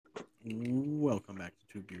Welcome back to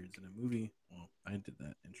Two Beards in a Movie. Well, I did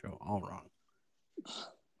that intro all wrong.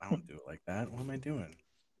 I don't do it like that. What am I doing?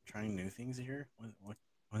 Trying new things here?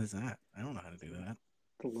 What is that? I don't know how to do that.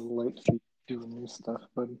 A little late for you doing new stuff,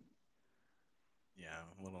 buddy. Yeah,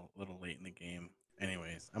 I'm a little late in the game.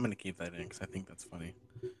 Anyways, I'm gonna keep that in because I think that's funny.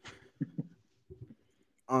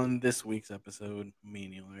 On this week's episode, me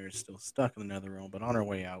and Eli are still stuck in the Nether Realm, but on our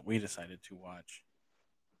way out, we decided to watch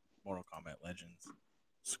Mortal Kombat Legends: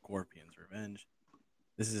 Scorpion's Revenge.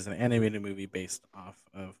 This is an animated movie based off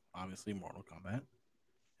of obviously Mortal Kombat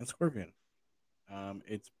and Scorpion.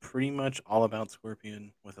 It's pretty much all about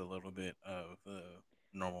Scorpion with a little bit of the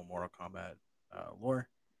normal Mortal Kombat lore.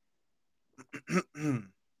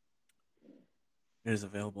 It is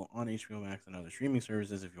available on HBO Max and other streaming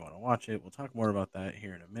services if you want to watch it. We'll talk more about that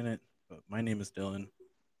here in a minute. But my name is Dylan,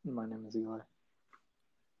 My name is Eli.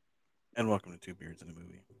 and welcome to Two Beards in a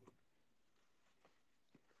Movie.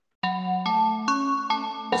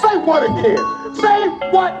 Say what again? Say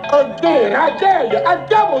what again? I dare you. I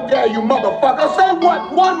double dare you, motherfucker. Say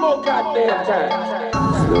what one more goddamn time.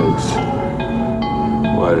 Snakes.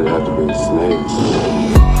 Why did it have to be snakes?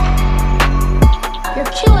 You're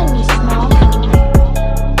killing me, Small.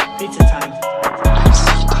 Pizza time.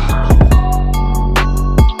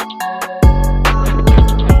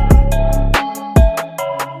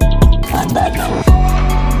 I'm Batman.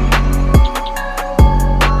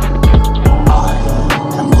 I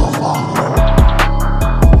am your father.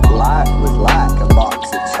 Life was like a box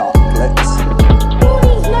of chocolates.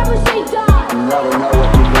 Goonies never say die. You never know what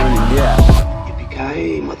you're gonna get.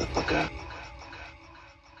 Yippee-ki-yay, motherfucker.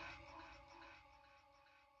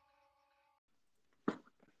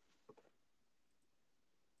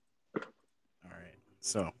 All right,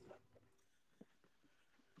 so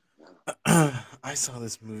I saw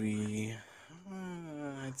this movie.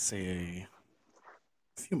 I'd say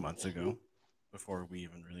a few months ago, before we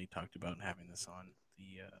even really talked about having this on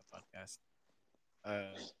the podcast.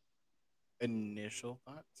 Uh, Initial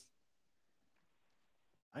thoughts,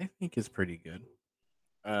 I think is pretty good.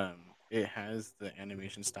 It has the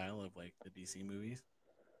animation style of like the DC movies.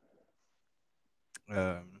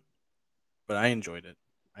 Um, but I enjoyed it.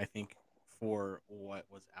 I think for what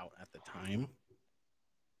was out at the time,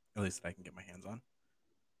 at least that I can get my hands on,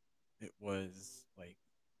 it was like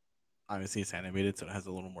obviously it's animated, so it has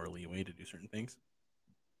a little more leeway to do certain things.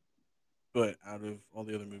 But out of all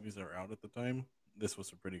the other movies that were out at the time, this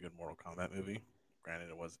was a pretty good Mortal Kombat movie. Granted,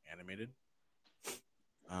 it was animated,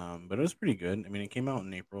 but it was pretty good. I mean, it came out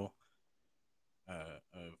in April of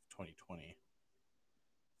 2020,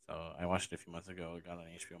 so I watched it a few months ago. It got on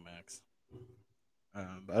HBO Max.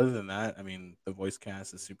 But other than that, I mean, the voice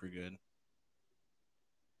cast is super good.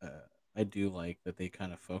 Uh, I do like that they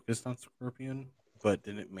kind of focused on Scorpion, but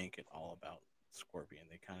didn't make it all about Scorpion.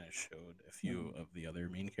 They kind of showed a few of the other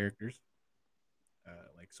main characters,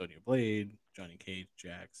 like Sonya Blade, Johnny Cage,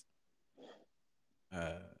 Jax.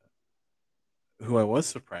 Uh, who I was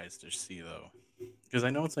surprised to see though, because I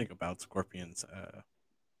know it's like about Scorpion's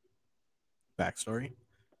backstory,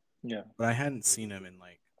 Yeah. but I hadn't seen him in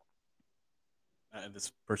like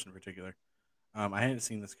this person in particular. I hadn't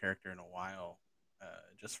seen this character in a while,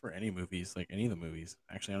 just for any movies, like any of the movies.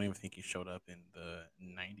 Actually, I don't even think he showed up in the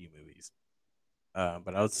 '90 movies.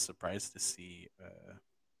 But I was surprised to see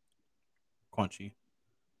Quan Chi.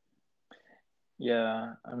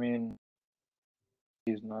 Yeah, I mean,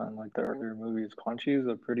 he's not in like the earlier movies. Quan Chi is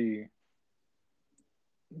a pretty.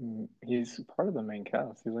 He's part of the main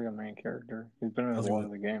cast. He's like a main character. He's been in I a was lot gonna,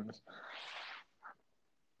 of the games.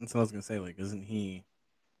 that's what I was gonna say. Like, isn't he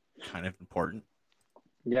kind of important?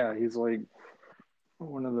 Yeah, he's like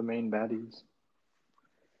one of the main baddies.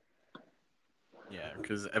 Yeah,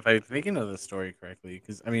 because if I'm thinking of the story correctly,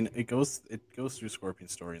 because I mean, it goes through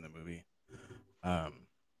Scorpion's story in the movie. Um,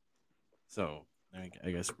 so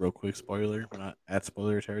I guess real quick spoiler. We're not at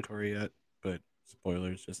spoiler territory yet, but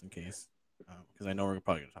spoilers just in case, because I know we're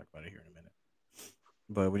probably gonna talk about it here in a minute.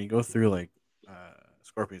 But when you go through like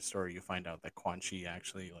Scorpion's story, you find out that Quan Chi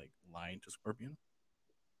actually like lied to Scorpion,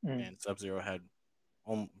 Mm. and Sub Zero had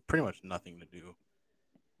pretty much nothing to do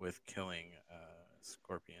with killing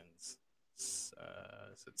Scorpion's is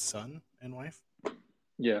it son and wife.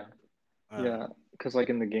 Yeah, Um, yeah, because like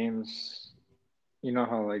in the games, you know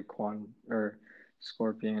how like Quan or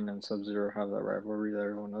Scorpion and Sub Zero have that rivalry that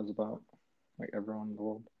everyone knows about, like everyone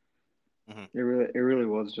involved. mhm. It really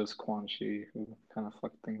was just Quan Chi who kind of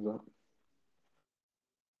fucked things up.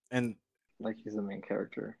 And Like he's the main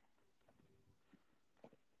character.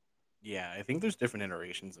 yeah, I think there's different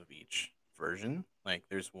iterations of each version. Like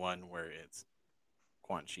there's one where it's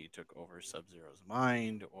Quan Chi took over Sub Zero's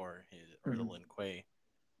mind, or his or the Hmm. Lin Kuei,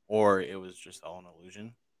 or it was just all an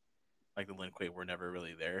illusion. Like the Lin Kuei were never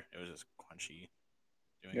really there. It was just Quan Chi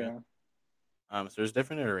doing it. Yeah. So there's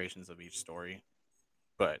different iterations of each story,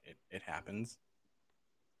 but it happens.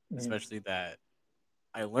 Mm. Especially that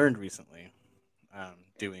I learned recently,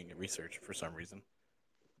 doing research for some reason.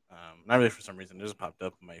 Not really for some reason. It just popped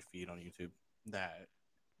up in my feed on YouTube that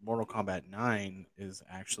Mortal Kombat 9 is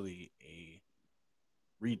actually a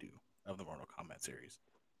redo of the Mortal Kombat series.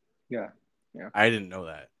 Yeah. Yeah. I didn't know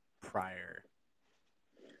that prior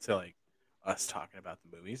to like us talking about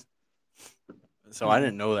the movies. So I Hmm.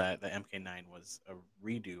 didn't know that the MK9 was a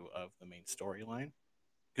redo of the main storyline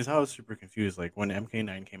because I was super confused. Like when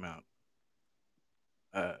MK9 came out,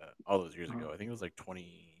 all those years Uh, ago, I think it was like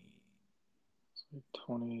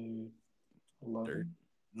 2011,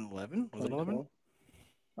 2011. Was it 11?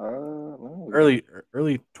 2012. Let me look it up.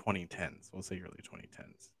 Early 2010s. We'll say early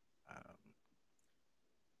 2010s. Um,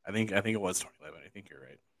 I think it was 2011. I think you're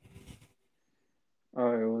right.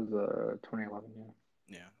 Oh, it was 2011.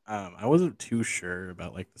 Yeah. Yeah. I wasn't too sure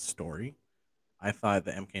about like the story. I thought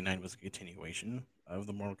the MK9 was a continuation of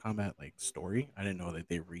the Mortal Kombat like story. I didn't know that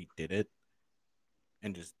they redid it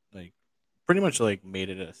and just like pretty much like made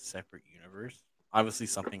it a separate universe. Obviously,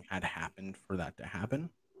 something had happened for that to happen,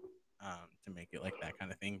 to make it like that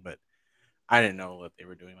kind of thing. But I didn't know that they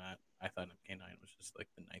were doing that. I thought MK9 was just like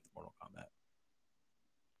the ninth Mortal Kombat.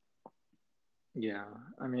 Yeah.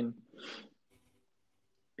 I mean,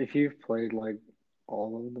 if you've played like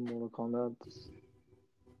all of the Mortal Kombat's,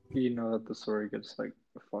 you know that the story gets like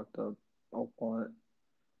fucked up a lot.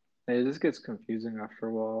 And it just gets confusing after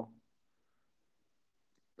a while.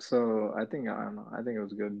 So I don't know. I think it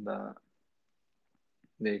was good that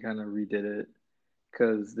they kind of redid it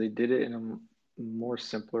because they did it in a more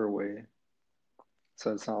simpler way.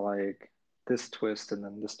 So it's not like this twist and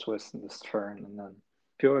then this twist and this turn and then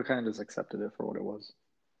people kind of just accepted it for what it was.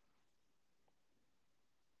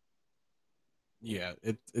 Yeah,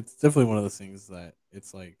 it's definitely one of those things that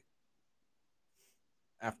it's like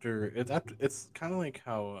after it's kind of like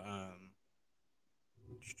how I'm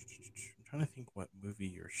trying to think what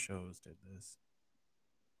movie or shows did this.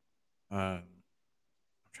 I'm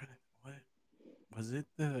trying to what was it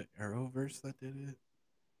the Arrowverse that did it?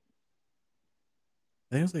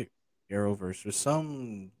 I think it was like Arrowverse or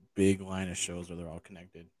some big line of shows where they're all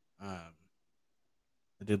connected. Um,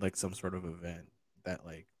 they did like some sort of event that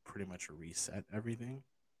like pretty much reset everything.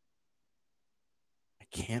 I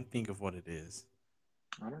can't think of what it is.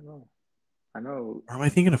 I don't know. I know Or am I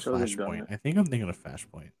thinking of shows have done Flashpoint? it. I think I'm thinking of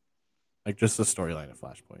Flashpoint. Like just the storyline of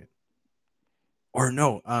Flashpoint. Or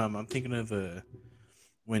no, I'm thinking of the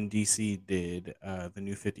when DC did the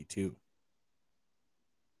new 52.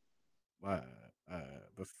 Uh, uh,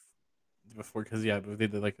 before because yeah, they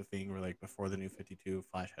did like a thing where like before the new 52,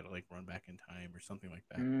 Flash had to like run back in time or something like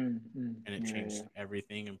that, and it Yeah, changed yeah,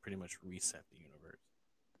 everything and pretty much reset the universe.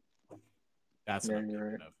 That's what yeah. I'm You're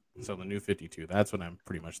thinking right. of. So the new 52, that's what I'm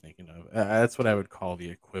pretty much thinking of. That's what I would call the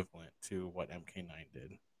equivalent to what MK9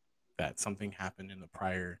 did. That something happened in the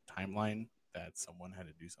prior timeline that someone had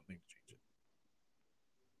to do something to change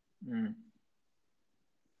Mm.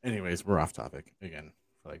 it. Anyways, we're off topic again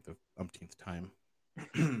for like the umpteenth time.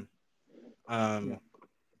 Yeah. um,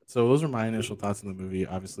 so those are my initial thoughts on the movie.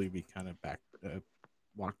 Obviously, we kind of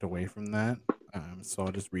walked away from that. So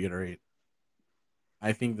I'll just reiterate.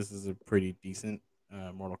 I think this is a pretty decent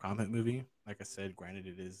Mortal Kombat movie. Like I said, granted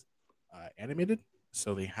it is animated,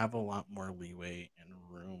 so they have a lot more leeway and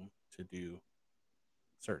room to do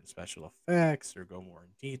certain special effects or go more in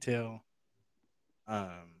detail.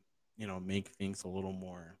 Make things a little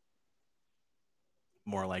more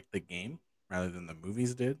like the game rather than the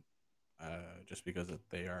movies did. Just because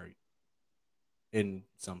they are in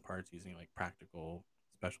some parts using like practical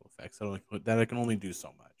special effects that I can only do so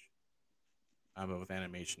much. But with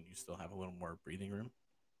animation, you still have a little more breathing room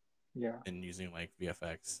Yeah. than using like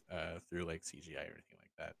VFX through like CGI or anything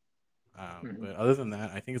like that. Hmm. But other than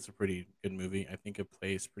that, I think it's a pretty good movie. I think it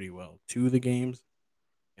plays pretty well to the games.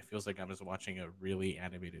 It feels like I'm just watching a really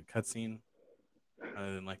animated cutscene,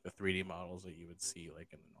 other than like the 3D models that you would see like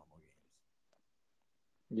in the normal games.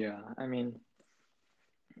 Yeah. I mean,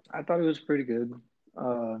 I thought it was pretty good.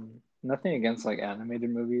 Nothing against like animated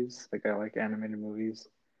movies. Like I like animated movies.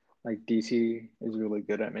 Like DC is really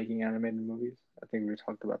good at making animated movies. I think we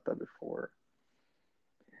talked about that before.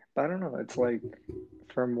 But I don't know. It's like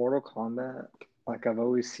for Mortal Kombat, like I've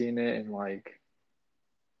always seen it in like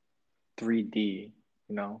 3D,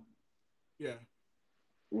 you know, Yeah.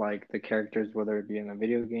 like the characters, whether it be in a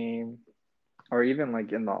video game or even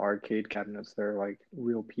like in the arcade cabinets, they're like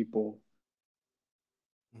real people,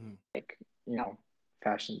 Hmm. like, you know,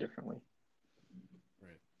 fashioned differently.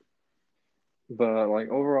 Right. But like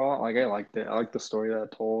overall, like I liked it. I like the story that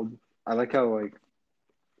it told. I like how like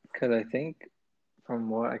because I think from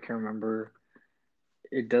what I can remember,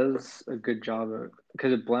 it does a good job of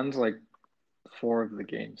because it blends like four of the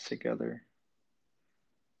games together,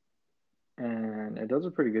 and it does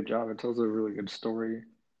a pretty good job. It tells a really good story.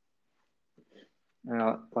 And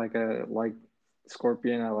I like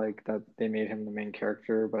Scorpion. I like that they made him the main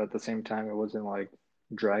character, but at the same time, it wasn't like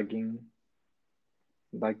dragging.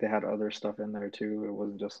 Like they had other stuff in there too. It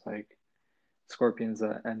wasn't just like Scorpion's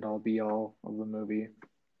the end all be all of the movie.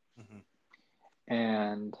 Hmm.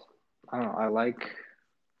 And I don't know.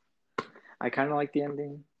 I kind of like the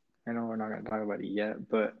ending. I know we're not gonna talk about it yet,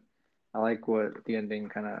 but I like what the ending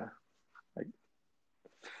kind of like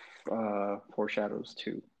foreshadows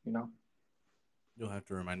too. You know? You'll have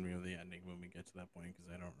to remind me of the ending when we get to that point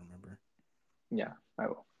because I don't remember. Yeah, I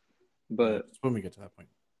will. But Just when we get to that point,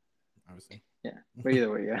 obviously. yeah, but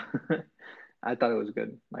either way, yeah. I thought it was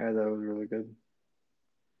good. I thought it was really good. I'm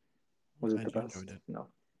Was it the glad you best? enjoyed No.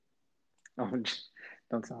 Oh, just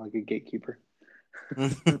don't sound like a gatekeeper.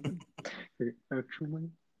 it. Actually,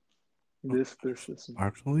 this.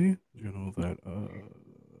 Actually, you know that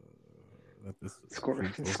that this shows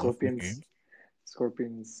off the Scorpion's games.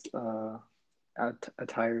 Scorpion's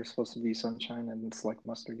attire is supposed to be sunshine, and it's like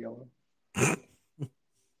mustard yellow.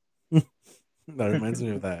 That reminds me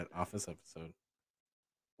of that Office episode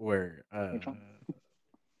where Which one?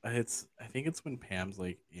 it's I think it's when Pam's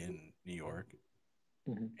like in New York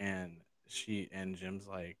Hmm. and she and Jim's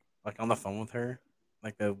like on the phone with her,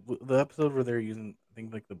 like the episode where they're using I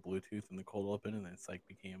think like the Bluetooth and the cold open and it's like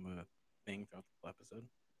became a thing throughout the whole episode.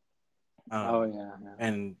 Oh Um, yeah, yeah.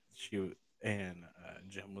 and and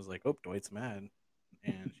Jim was like, "Oh, Dwight's mad,"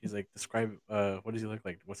 and she's like, "Describe what does he look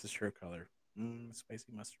like? What's his shirt color?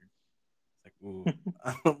 Spicy mustard." It's like, ooh,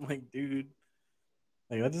 I'm like, dude,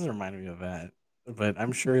 like that just reminded me of that. But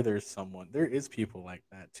I'm sure there is people like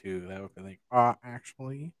that too that would be like,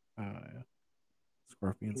 actually,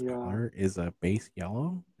 Scorpion's Yeah, color is a base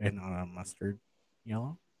yellow and not a mustard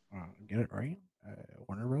yellow. Get it right,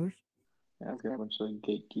 Warner Brothers. yeah. It's got a bunch of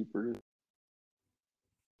gatekeepers.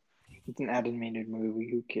 It's an animated movie.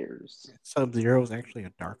 Who cares? Sub Zero is actually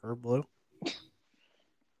a darker blue,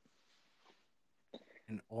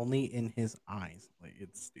 and only in his eyes. Like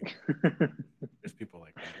it's stupid. There's people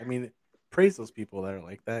like that. I mean, praise those people that are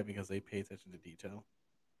like that because they pay attention to detail.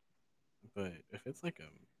 But if it's like a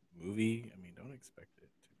movie, I mean, don't expect it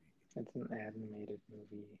to be. It's an animated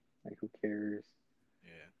movie. Like who cares?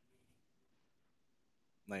 Yeah,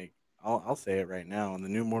 like I'll say it right now. In the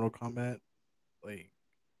new Mortal Kombat, like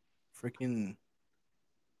freaking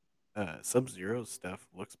Sub Zero stuff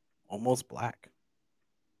looks almost black.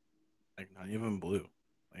 Like not even blue.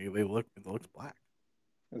 Like it looks black.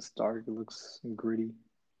 It's dark. It looks gritty.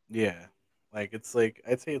 Yeah, like it's like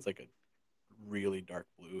I'd say it's like a really dark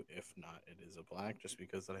blue. If not, it is a black. Just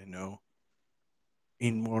because I know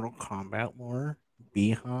in Mortal Kombat lore,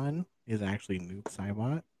 Bihan is actually Noob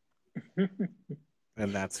Saibot,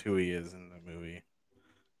 and that's who he is in the movie.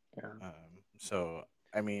 Yeah, So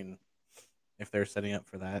I mean, if they're setting up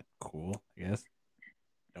for that, cool. I guess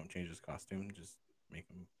don't change his costume, just make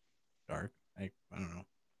him dark. I don't know.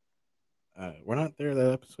 We're not there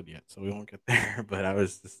that episode yet, so we won't get there. But I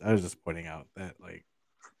was just pointing out that like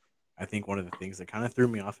I think one of the things that kind of threw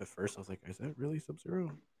me off at first, I was like, is that really Sub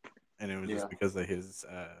Zero? And it was yeah, just because of his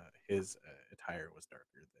attire was darker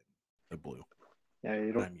than the blue yeah. You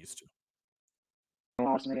that don't I'm used to.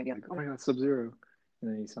 watch it like, oh my god, Sub Zero,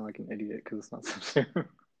 and then you sound like an idiot because it's not Sub Zero.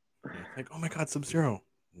 Yeah, like, oh my god, Sub Zero.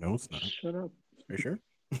 No, it's not. Are Shut up. you sure?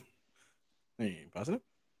 Are you positive?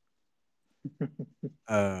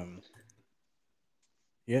 Um,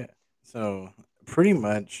 yeah. So pretty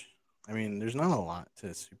much, I mean, there's not a lot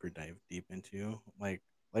to super dive deep into. Like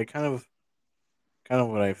kind of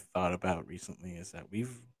what I've thought about recently is that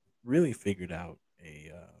we've really figured out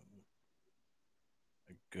a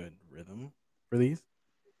good rhythm for these.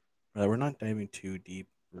 We're not diving too deep.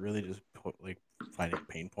 We're really just like finding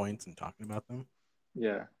pain points and talking about them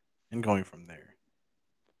Yeah, and going from there.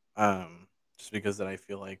 Um, just because that I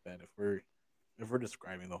feel like that if we're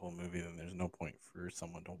describing the whole movie, then there's no point for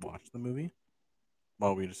someone to watch the movie.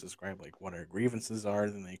 While we just describe like what our grievances are,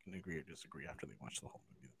 then they can agree or disagree after they watch the whole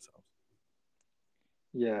movie themselves.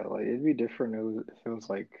 yeah. Like it'd be different if it was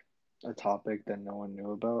like a topic that no one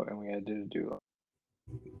knew about, and we had to do.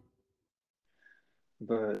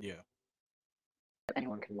 But Yeah,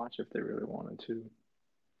 anyone can watch if they really wanted to,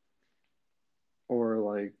 or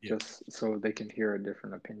like yeah, just so they can hear a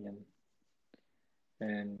different opinion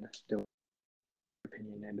and they're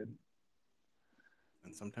opinionated.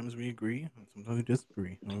 And sometimes we agree, and sometimes we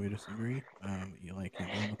disagree. And when we disagree, Eli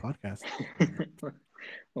can't be on the podcast.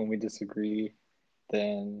 When we disagree,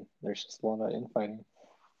 then there's just a lot of infighting.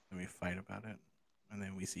 And we fight about it, and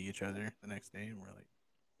then we see each other the next day, and we're like,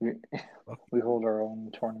 We, "Fuck we hold our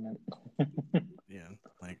own tournament. you." Yeah,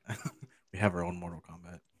 like we have our own Mortal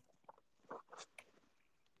Kombat.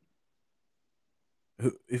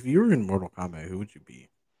 If you were in Mortal Kombat, who would you be?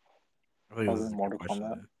 I feel I like was this is in a good Mortal question.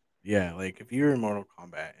 Kombat. Yeah, like if you were in Mortal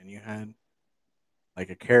Kombat and you had like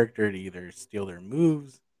a character to either steal their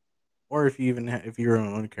moves, or if you even if you're your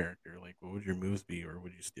own character, like what would your moves be, or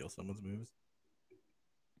would you steal someone's moves?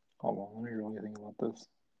 Hold on, let me really think about this.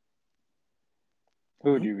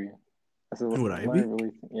 Who would Hmm? you be? I said, Who would I let me be?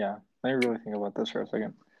 really, yeah, let me really think about this for a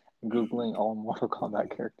second. Googling all Mortal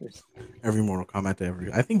Kombat characters. Every Mortal Kombat to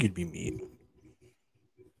every. I think you'd be meat.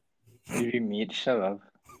 You'd be meat. Shut up.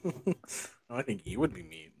 No, I think you would be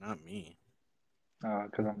meat, not me.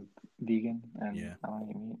 Because I'm vegan and Yeah, I don't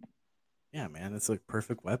eat meat. yeah, man, it's like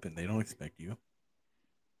perfect weapon. They don't expect you.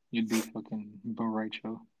 You'd be fucking Bo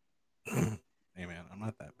Raicho. Hey, man, I'm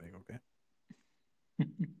not that big. Okay,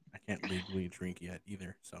 I can't legally drink yet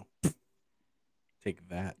either. So take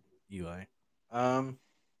that, Eli. Um,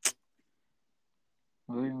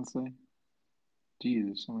 What was I gonna say? Geez,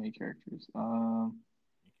 there's so many characters. you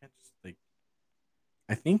can't just like.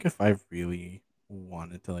 I think if I really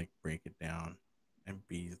wanted to like break it down and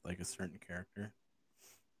be like a certain character,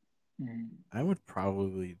 mm, I would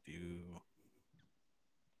probably do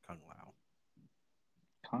Kung Lao.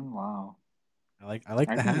 Kung Lao. I like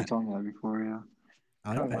I the think you hat. told me that before, yeah. I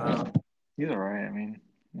like Kung the hat. Lao. He's alright. I mean,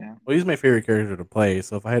 yeah. Well, he's my favorite character to play.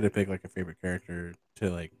 So if I had to pick like a favorite character to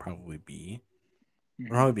like probably be, it would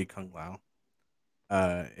Hmm. probably be Kung Lao.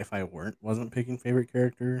 If I wasn't picking favorite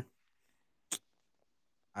character,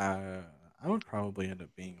 uh, I would probably end up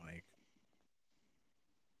being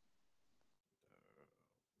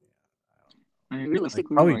I mean, like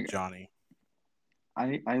realistically, probably like Johnny.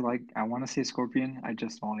 I want to say Scorpion. I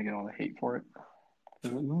just don't want to get all the hate for it.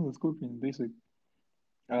 They're like, no, Scorpion, basic.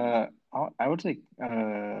 I would say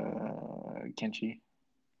Kenshi.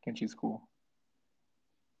 Kenshi's cool.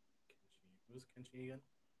 Who's Kenshi again?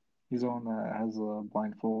 He's the one that has a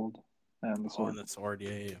blindfold and the Oh, and sword. the sword. Yeah,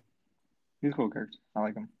 yeah, yeah. He's a cool character. I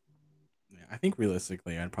like him. Yeah, I think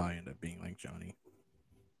realistically, I'd probably end up being like Johnny.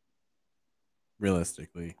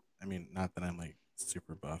 Realistically, I mean, not that I'm like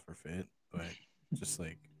super buff or fit, but just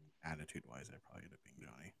like attitude wise, I'd probably end up being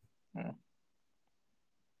Johnny. Yeah.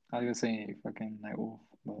 I was gonna say fucking Nightwolf,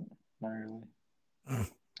 but not really.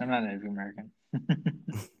 I'm not Native American.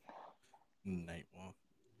 Nightwolf.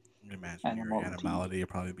 I can imagine your Animal T. animality would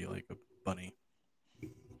probably be like a bunny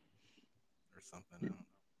or something. I don't know.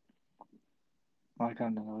 I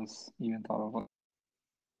kind of was even thought of like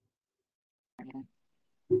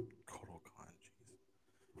Kotal Khan,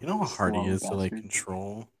 jeez. You know how hard he slow is to like bastard.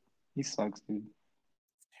 control? He sucks, dude.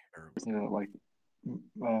 Terrible. Just need to like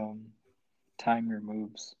um time your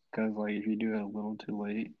moves because like if you do it a little too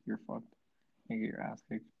late, you're fucked. You get your ass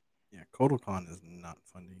kicked. Yeah, Kotal Khan is not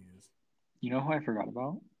fun to use. You know who I forgot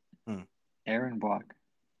about? Hmm. Aaron Black.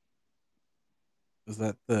 Is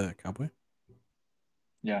that the cowboy?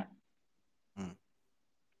 Yeah. Hmm.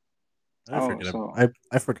 Oh, so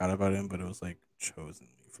I forgot about him, but it was like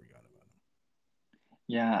chosenly forgot about him.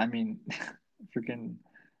 yeah, I mean, freaking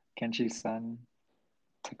Kenshi's son,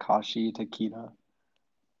 Takashi Takeda.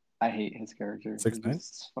 I hate his character. He 6ix9ine.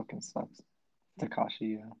 just fucking sucks.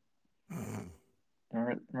 Takashi, yeah.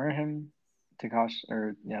 Remember him? Takashi,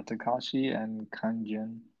 or yeah, Takashi and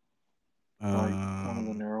Kanjin were like one of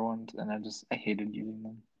the Um, newer ones, and I hated using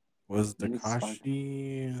them. was They just suck.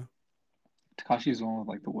 Takashi? Takashi's the one with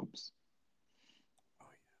like the whips. Oh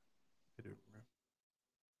yeah, I do remember.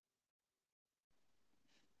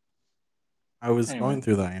 I was Anyway, going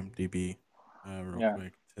through the IMDb, real yeah,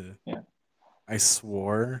 quick to. yeah. I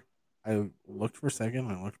swore I looked for a second.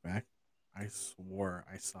 And I looked back. I swore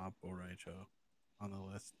I saw Boraicho on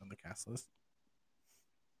the list on the cast list,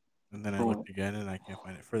 and then I For what? looked again and I can't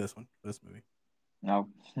find it for this one for this movie. No.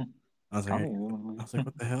 I was I like, don't even I know. was like,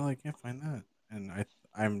 what the hell? I can't find that, and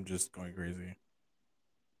I'm just going crazy.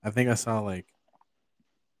 I think I saw like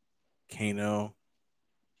Kano,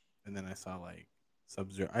 and then I saw like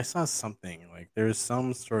Sub Zero. I saw something like there's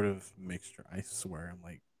some sort of mixture. I swear, I'm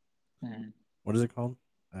like, Mhm. what is it called?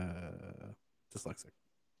 Dyslexic.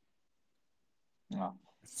 No.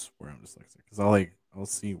 I swear I'm dyslexic because I'll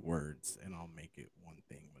see words and I'll make it one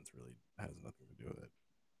thing when it's really has nothing to do with it.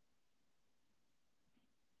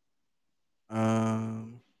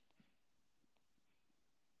 Um.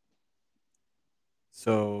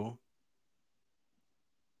 So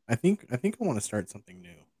I think I want to start something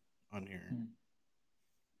new on here Hmm.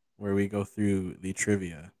 where we go through the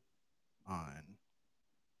trivia on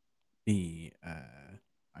the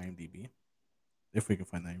IMDb, if we can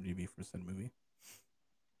find the IMDb for said movie.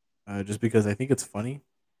 Just because I think it's funny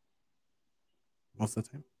most of the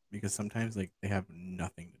time. Because sometimes like they have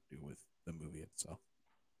nothing to do with the movie itself.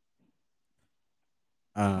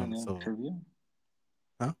 And they have So trivia.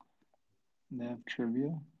 huh? They have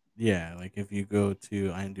trivia. Yeah, like if you go to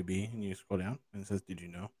IMDb and you scroll down and it says, "Did you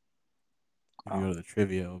know?" If you go Oh. to the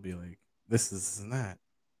trivia, it'll be like this and that.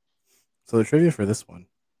 So the trivia for this one,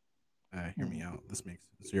 hear me Hmm. out. This makes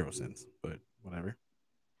 0 sense, but whatever.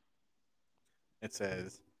 It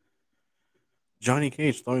says Johnny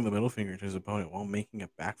Cage throwing the middle finger to his opponent while making a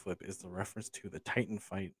backflip is the reference to the Titan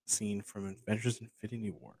fight scene from Avengers Infinity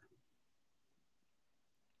War.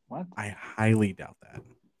 What? I highly doubt that.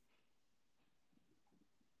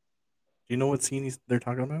 Do you know what scene they're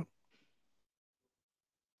talking about?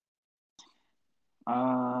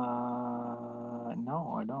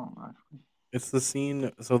 No, I don't actually. It's the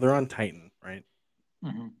scene. So they're on Titan, right?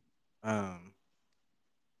 Hmm.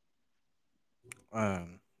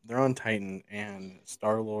 Um, they're on Titan, and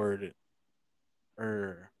Star Lord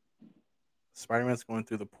or Spider Man's going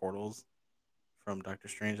through the portals from Doctor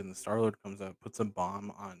Strange, and the Star Lord comes up, puts a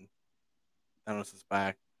bomb on Thanos'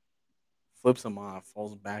 back, flips him off,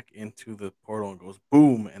 falls back into the portal, and goes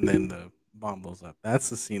boom, and then the bomb blows up. That's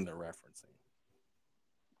the scene they're referencing.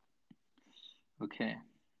 Okay,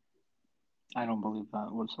 I don't believe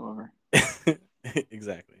that whatsoever.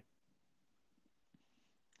 Exactly.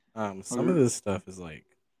 Some of Okay. this stuff is like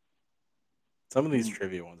some of these Hmm.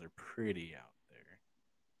 trivia ones are pretty out there.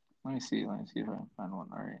 Let me see. Let me see if I can find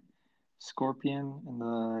one. All right. Scorpion in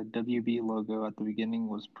the WB logo at the beginning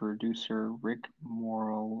was producer Rick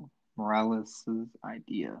Morales'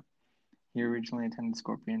 idea. He originally intended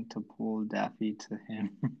Scorpion to pull Daffy to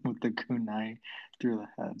him with the kunai through the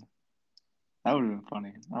head. That would have been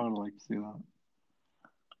funny. I would have liked to see that.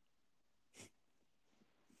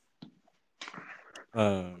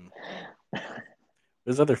 Um,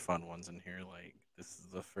 there's other fun ones in here, like this is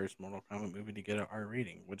the first Mortal Kombat movie to get an R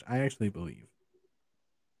rating, which I actually believe.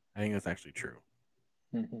 I think that's actually true.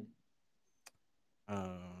 Mhm.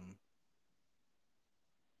 Um,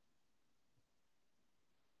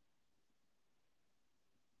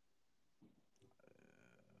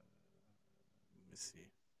 let me see.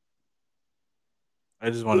 I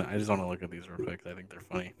just want to look at these real quick 'cause I think they're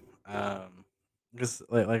funny. Because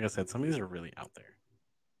like I said, some of these are really out there.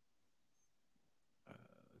 Uh,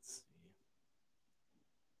 let's see.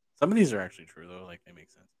 Some of these are actually true though, like they make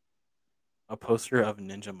sense. A poster of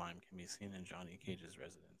Ninja Mime can be seen in Johnny Cage's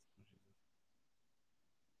residence.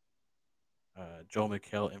 Joel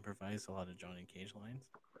McHale improvised a lot of Johnny Cage lines.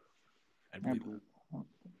 I I believe that. believe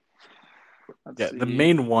that. Let's Yeah, the see.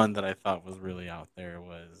 main one that I thought was really out there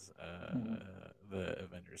was Mhm. the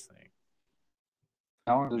Avengers thing.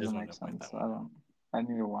 That one I just doesn't wanted make to point sense. that I one out. don't. I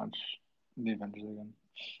need to watch the Avengers again.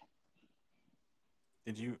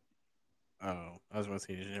 Did you? Oh, I was going to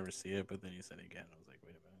say, did you never see it? But then you said it again. I was like,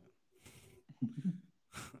 wait a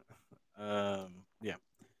minute. Yeah.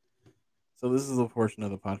 So this is the portion of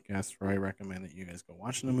the podcast where I recommend that you guys go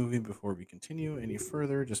watch the movie before we continue any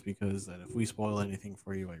further. Just because that if we spoil anything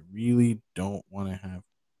for you, I really don't want to have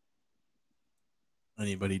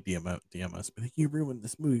anybody DM us, but like, you ruined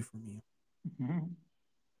this movie for me. Mhm.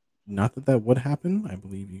 Not that that would happen. I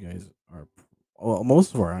believe you guys are. Well,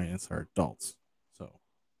 most of our audience are adults, so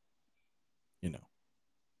you know.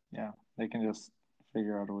 Yeah, they can just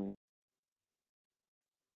figure out a way.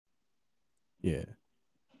 Yeah.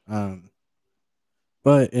 Um.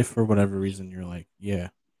 But if for whatever reason you're like, yeah,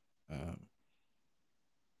 um,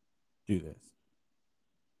 do this.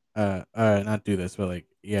 Not do this, but like,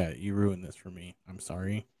 yeah, you ruined this for me. I'm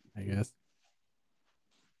sorry. I guess.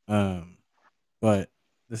 Um, but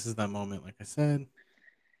this is that moment. Like I said,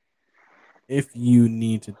 if you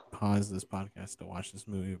need to pause this podcast to watch this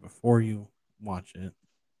movie before you watch it,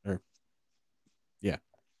 or yeah,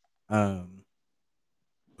 um,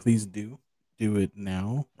 please do it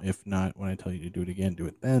now. If not, when I tell you to do it again, do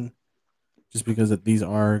it then. Just because these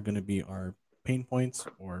are going to be our pain points,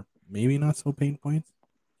 or maybe not so pain points,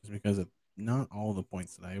 just because not all the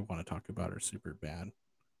points that I want to talk about are super bad.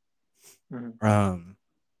 Mhm. Um,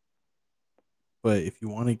 but if you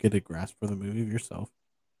want to get a grasp for the movie yourself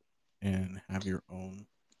and have your own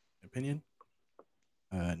opinion,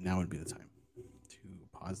 now would be the time to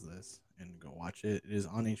pause this and go watch it. It is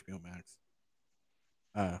on HBO Max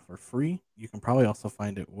for free. You can probably also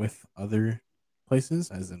find it with other places,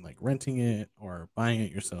 as in like renting it or buying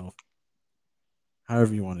it yourself.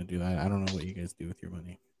 However you want to do that. I don't know what you guys do with your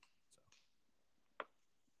money.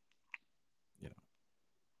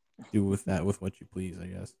 do with that with what you please, I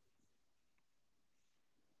guess.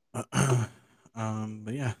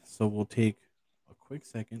 But yeah, so we'll take a quick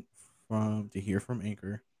second from to hear from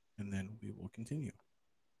Anchor, and then we will continue.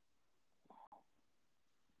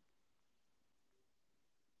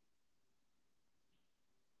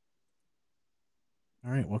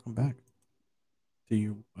 All right, welcome back to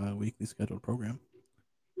your weekly scheduled program.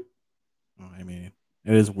 I mean,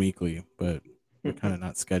 it is weekly, but we're kind of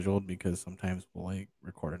not scheduled because sometimes we'll like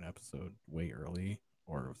record an episode way early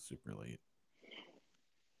or super late.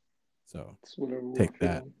 So It's whatever we're take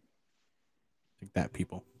that, feeling. take that,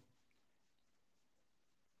 people.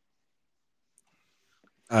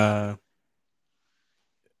 Uh,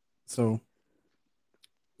 so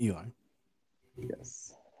Eli,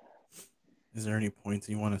 Yes. is there any points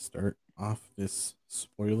you want to start off this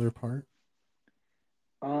spoiler part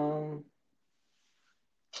Um.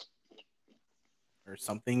 or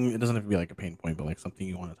something? It doesn't have to be like a pain point, but like something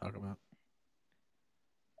you want to talk about.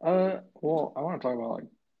 Well, I want to talk about like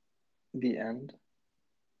the end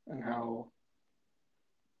and how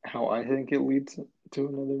I think it leads to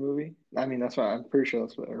another movie. I mean, that's why I'm pretty sure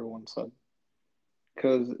that's what everyone said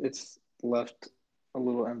because it's left a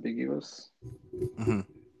little ambiguous. Mm-hmm.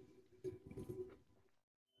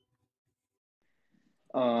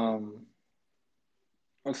 Um,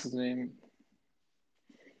 what's his name?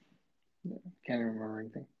 Can't even remember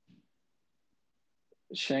anything.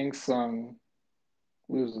 Shang Tsung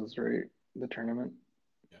loses, right? The tournament,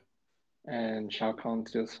 Yeah. and Shao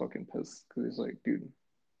Kahn's just fucking pissed because he's like, dude,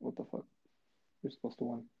 what the fuck? You're supposed to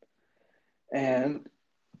win. And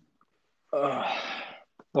uh,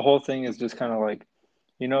 the whole thing is just kind of like,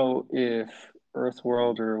 if Earth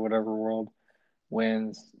World or whatever world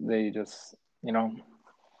wins, they just, you know,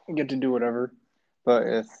 get to do whatever. But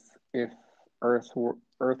if Earth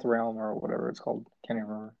Earth Realm or whatever it's called, can't even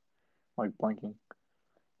remember, like blanking.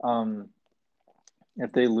 Um,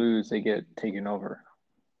 if they lose, they get taken over.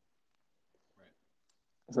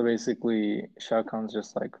 Right. So basically, Shao Kahn's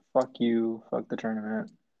just like, fuck you, fuck the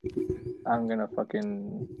tournament. I'm gonna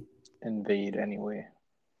fucking invade anyway.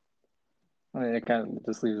 I mean, it kind of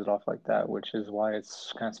just leaves it off like that, which is why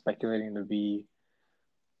it's kind of speculating to be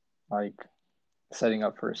like setting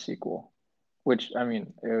up for a sequel. Which, I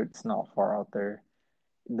mean, it's not far out there.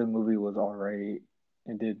 The movie was alright.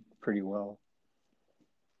 It did pretty well.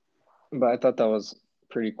 But I thought that was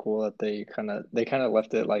pretty cool that they kind of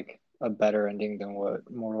left it like a better ending than what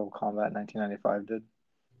Mortal Kombat 1995 did.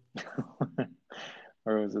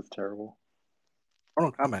 Or was this terrible?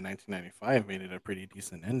 Mortal Kombat 1995 made it a pretty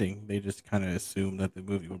decent ending. They just kind of assumed that the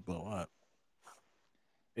movie would blow up.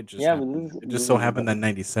 It just Yeah, but happened. It this just so was a happened that better.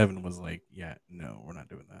 97 was like, yeah, no, we're not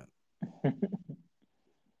doing that.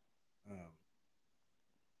 Um,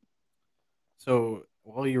 so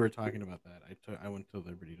while you were talking about that, I went to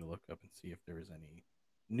Liberty to look up and see if there was any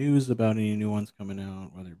news about any new ones coming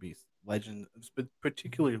out, whether it be legends, but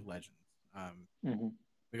particularly legends. Um, Hmm.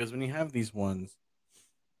 because when you have these ones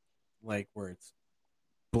like where it's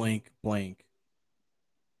blank blank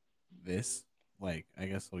this, like I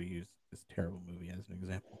guess I'll use this terrible movie as an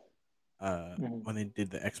example. Hmm. When they did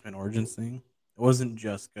the X Men Origins thing, it wasn't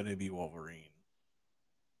just gonna be Wolverine.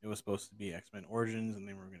 It was supposed to be X Men Origins, and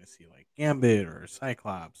then we were gonna see like Gambit or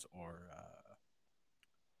Cyclops or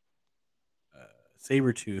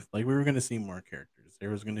Sabretooth. Like we were gonna see more characters.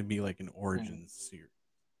 There was gonna be like an Hmm. origins series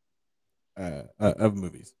of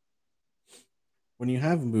movies. When you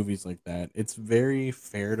have movies like that, it's very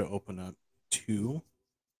fair to open up to,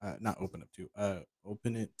 not open up to,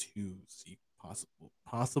 open it to see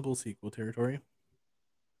possible sequel territory.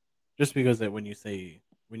 Just because that when you say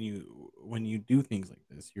when you do things like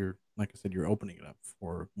this, you're like I said, you're opening it up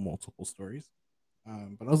for multiple stories.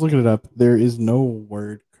 But I was looking it up. There is no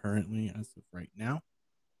word currently as of right now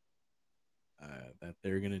that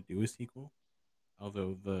they're gonna do a sequel.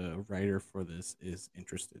 Although the writer for this is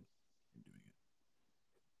interested in doing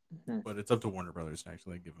it, Hmm. but it's up to Warner Brothers to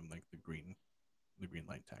actually give them like the green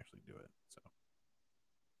light to actually do it. So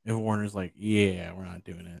if Warner's like, yeah, we're not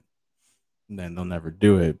doing it, then they'll never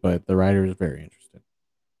do it. But the writer is very interested.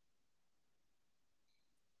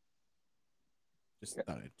 Just Yeah.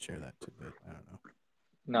 thought I'd share that tidbit. I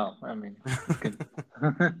No, I mean it's good.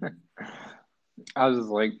 don't know. I was just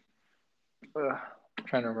like ugh,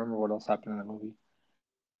 trying to remember what else happened in the movie.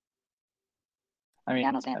 I mean,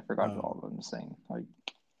 I forgot it um, all, but I'm just saying, like,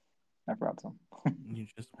 I forgot some. you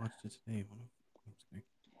just watched it today. I'm just kidding.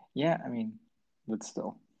 Yeah, I mean, but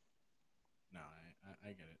still. No, I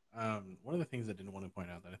get it. One of the things I didn't want to point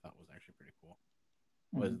out that I thought was actually pretty cool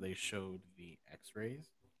was Hmm. they showed the X-rays,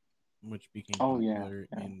 which became Oh yeah, popular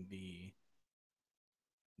yeah. in the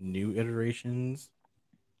new iterations.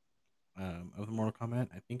 of the Mortal Kombat.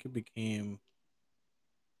 I think it became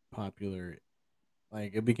popular.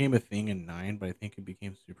 Like it became a thing in 9, but I think it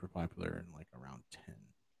became super popular in like around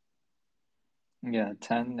 10. Yeah,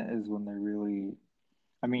 10 is when they really.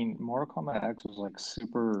 I mean, Mortal Kombat X was like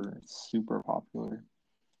super, super popular.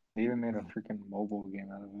 They even made a Mhm. freaking mobile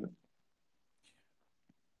game out of it.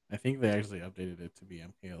 I think they actually updated it to be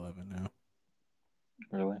MK11 now.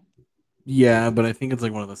 Really? Yeah, but I think it's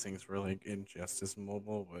like one of those things where like Injustice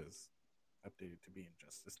Mobile was updated to be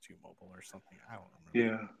Injustice 2 Mobile or something. I don't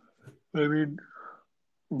remember. Yeah. I mean,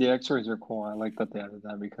 the X-rays are cool. I like that they added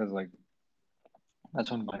that because like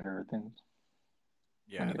that's one of my favorite things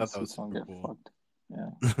when Yeah, I you thought that see was someone super get cool. fucked. Yeah.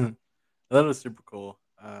 I thought it was super cool.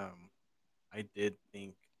 I did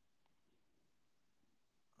think,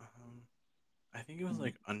 um, I think it was Mhm.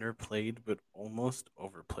 like underplayed, but almost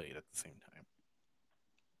overplayed at the same time.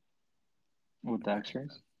 With If the that makes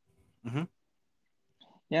X-rays. sense. Hmm.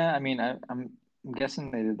 Yeah, I mean, I'm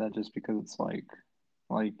guessing they did that just because it's like,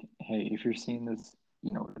 hey, if you're seeing this,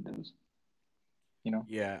 you know what it is, you know?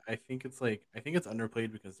 Yeah, I think it's like I think it's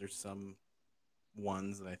underplayed because there's some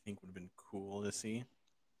ones that I think would have been cool to see,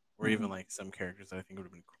 or even Hmm. like some characters that I think would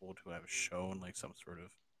have been cool to have shown like some sort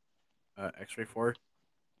of X-ray for.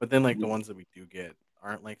 But then like the Yeah. ones that we do get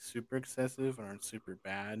aren't like super excessive and aren't super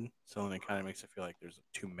bad, so then it kind of makes it feel like there's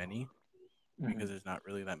too many because Hmm. there's not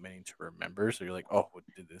really that many to remember. So you're like, oh,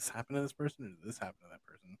 did this happen to this person or did this happen to that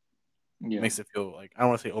person? Yeah. Makes it feel like I don't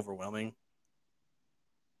want to say overwhelming,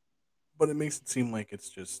 but it makes it seem like it's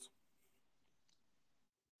just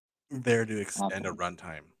there to extend a Happening.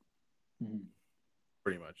 runtime, Hmm.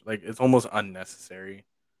 pretty much. Like it's almost unnecessary.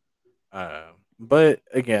 But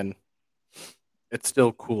again, it's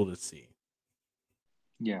still cool to see.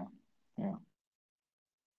 Yeah. Yeah.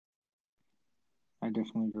 I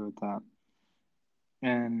definitely agree with that.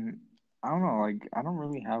 And I don't know, like I don't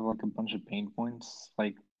really have like a bunch of pain points.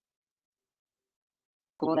 Like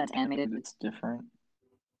cool that's animated, it's different.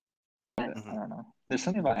 But I Hmm. don't know. There's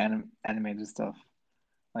something about animated stuff.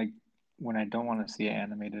 Like when I don't want to see it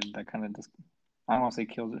animated, that kind of just I don't want to say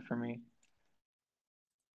kills it for me.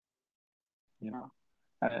 You know,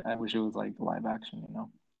 I wish it was like live action. You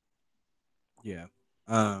know. Yeah.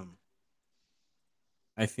 Um,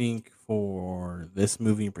 I think for this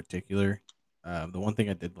movie in particular, the one thing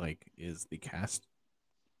I did like is the cast.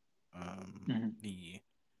 Hmm. The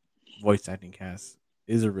voice acting cast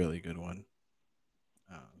is a really good one.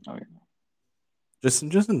 Oh Just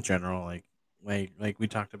in general, like we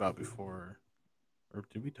talked about before, or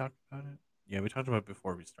did we talk about it? Yeah, we talked about it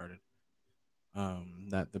before we started.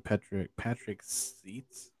 That the Patrick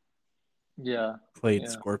Seats yeah, played yeah,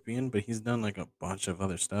 Scorpion, but he's done like a bunch of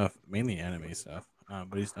other stuff, mainly anime stuff.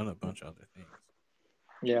 But he's done a yeah, bunch of other things.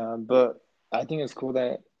 yeah. But I think it's cool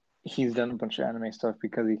that he's done a bunch of anime stuff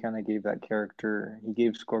because he kind of gave that character, he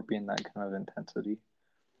gave Scorpion that kind of intensity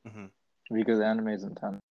Hmm. because anime is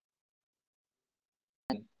intense.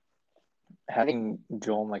 Having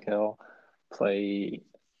Joel McHale play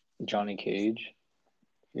Johnny Cage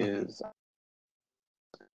Hmm. is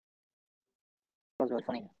was really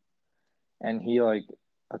funny, and he like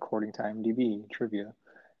according to IMDb trivia,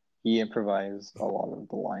 he improvised a lot of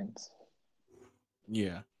the lines.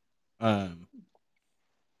 Yeah. Um,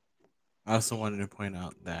 I also wanted to point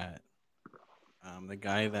out that the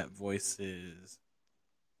guy that voices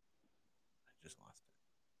I just lost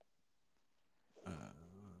it.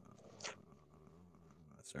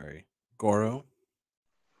 Sorry, Goro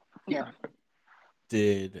Yeah.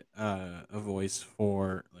 did a voice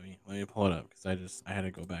for. Let me pull it up because I had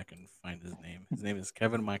to go back and find his name. His name is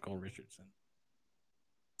Kevin Michael Richardson.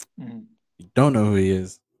 Mhm. If you don't know who he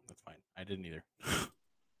is, that's fine. I didn't either.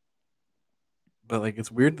 But like,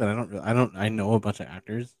 it's weird that I know a bunch of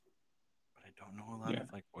actors, but I don't know a lot Yeah.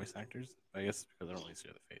 of like voice actors. I guess because I don't really see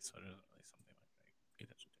the face, so it isn't really something like I pay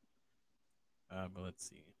attention to. But let's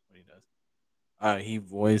see what he does.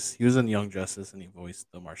 He was in Young Justice and he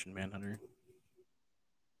voiced the Martian Manhunter.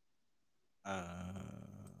 Um,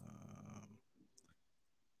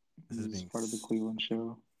 this is He's being part of the Cleveland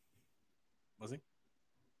show. was he?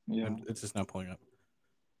 Yeah. It's just not pulling up.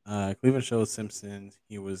 Cleveland Show Simpsons.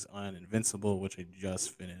 He was on Invincible, which I just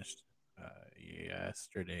finished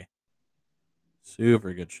yesterday.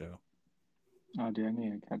 Super good show. Oh, dude, I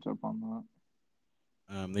need to catch up on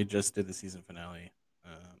that. They just did the season finale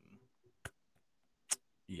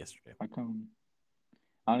yesterday How come?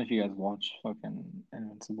 I don't know if you guys watch fucking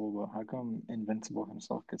Invincible, but how come Invincible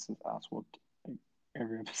himself gets his ass whooped like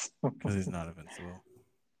every episode? because he's not invincible.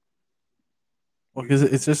 Well, because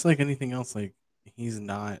it's just like anything else. Like he's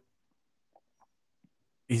not.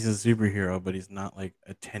 He's a superhero, but he's not like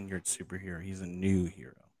a tenured superhero. He's a new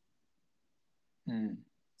hero.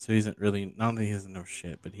 So he isn't really not that he doesn't know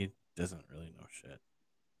shit, but he doesn't really know shit.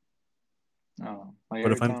 Oh, like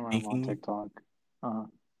But every if I'm time I'm on thinking, TikTok, uh,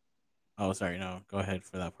 oh sorry, no, go ahead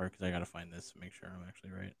for that part because I gotta find this to make sure I'm actually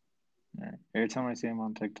right. yeah, every time I see him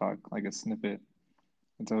on TikTok, like a snippet,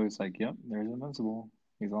 it's always like, "Yep, there's Invincible.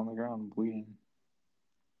 He's on the ground bleeding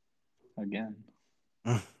again."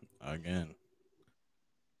 Again,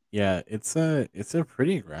 yeah, it's a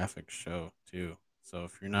pretty graphic show too. So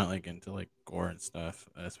if you're not like into like gore and stuff,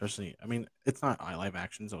 especially, I mean, it's not live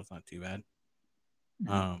action, so it's not too bad.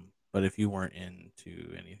 Mhm. But if you weren't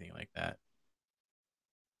into anything like that,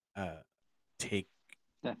 uh, take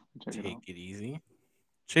Definitely check it take out. it easy.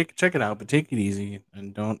 Check it out, but take it easy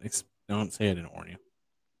and don't say I didn't warn you.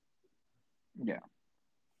 Yeah.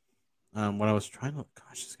 What I was trying to,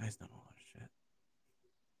 gosh, this guy's done a lot of shit.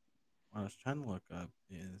 What I was trying to look up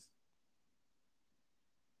is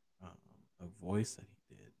um, a voice that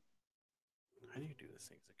he did. How do you do this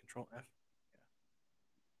thing? Is it Control F?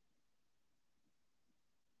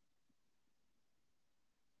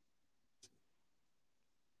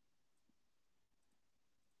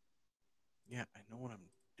 Yeah. Yeah, I know what I'm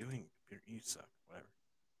doing. Computer, you suck. Whatever.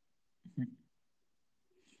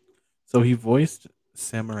 So he voiced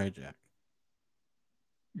Samurai Jack.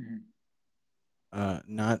 Mhm.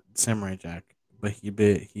 Not Samurai Jack, but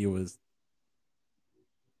he was.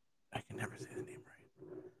 I can never say the name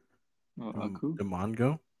right. Oh, Aku?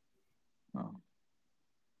 Demongo. Oh,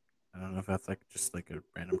 I don't know if that's like just like a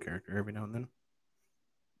random character every now and then.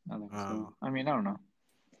 I think Um, so. I mean, I don't know.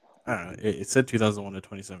 I don't know. It said 2001 to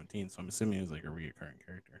 2017, so I'm assuming it was like a reoccurring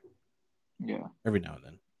character Yeah. every now and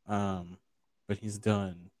then. But he's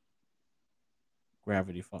done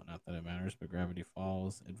Gravity Falls. Not that it matters, but Gravity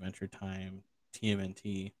Falls, Adventure Time,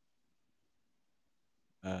 TMNT,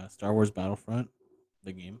 Star Wars Battlefront,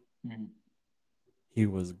 the game. Mhm. He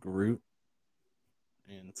was Groot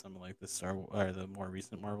in some of like the or the more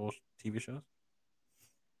recent Marvel TV shows.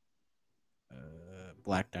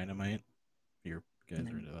 Black Dynamite. If you guys are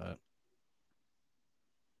Mhm. into that.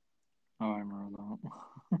 Oh, I remember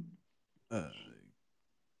that. Uh,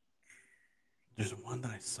 there's one that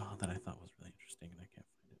I saw that I thought was really interesting, and I can't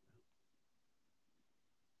find it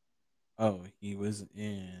now. Oh, he was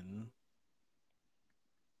in.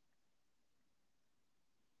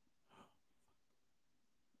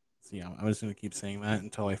 See, I'm just gonna keep saying that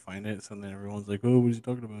until I find it. So then everyone's like, "Oh, what is he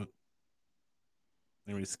talking about?"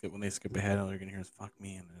 And when they skip ahead, all you're gonna hear is "fuck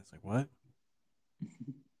me," and then it's like, "What?"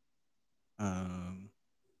 Um,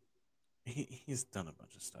 he's done a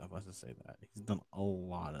bunch of stuff. Let's just say that he's done a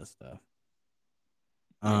lot of stuff.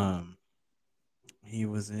 Yeah. Um, he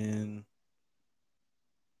was in.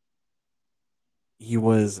 He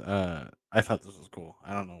was. I thought this was cool.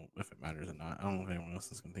 I don't know if it matters or not. I don't know if anyone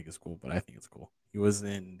else is gonna think it's cool, but I think it's cool. He was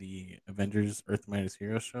in the Avengers: Earth Minus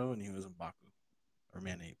Heroes show, and he was in Baku or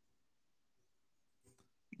Man Ape.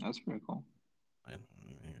 That's pretty cool. I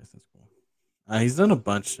guess that's cool. He's done a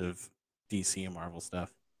bunch of DC and Marvel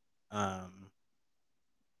stuff. Um,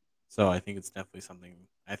 so I think it's definitely something.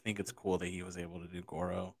 I think it's cool that he was able to do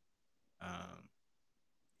Goro. Um,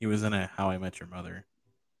 he was in a How I Met Your Mother.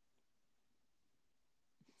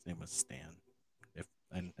 His name was Stan. If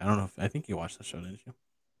and I don't know if I think you watched the show, didn't you?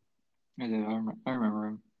 I did. I remember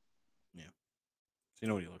him. Yeah. So you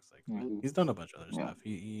know what he looks like. Yeah. But he's done a bunch of other Yeah. stuff.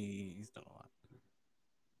 He's done a lot.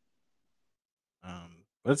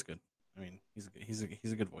 But it's good. I mean, he's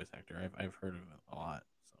a good voice actor. I've heard of him a lot,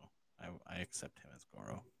 so I accept him as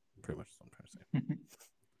Goro. Pretty much, what I'm trying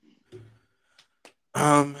to say.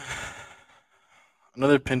 Um,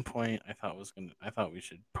 another pinpoint I thought we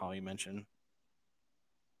should probably mention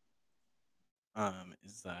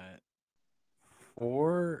is that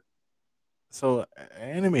for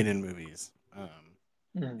animated movies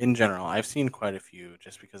Mhm. in general, I've seen quite a few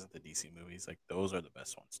just because of the DC movies. Like those are the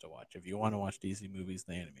best ones to watch. If you want to watch DC movies,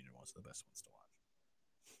 the animated ones are the best ones to watch.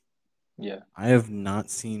 Yeah. I have not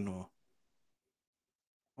seen.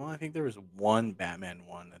 Well, I think there was one Batman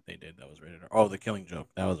one that they did that was rated R. Oh, The Killing Joke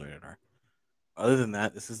that was rated R. Other than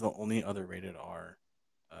that, this is the only other rated R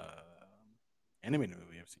uh, animated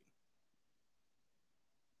movie I've seen.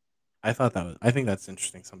 I think that's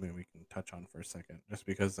interesting. Something we can touch on for a second, just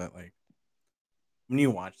because that like when you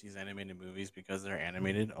watch these animated movies because they're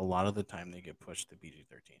animated, a lot of the time they get pushed to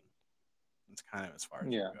PG-13. It's kind of as far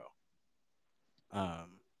as you Yeah. go.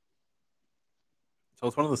 So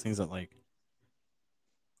it's one of those things that like,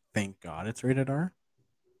 thank God it's rated R.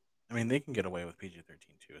 I mean, they can get away with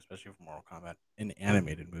PG-13 too, especially for Mortal Kombat, an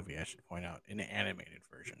animated movie. I should point out, an animated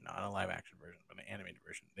version, not a live action version, but an animated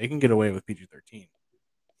version. They can get away with PG-13,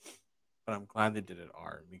 but I'm glad they did it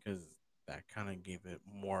R because that kind of gave it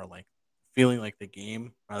more like feeling like the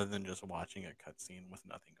game rather than just watching a cutscene with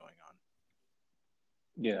nothing going on.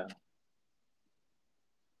 Yeah,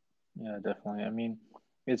 yeah, definitely. I mean,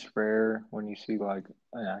 it's rare when you see like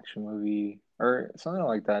an action movie or something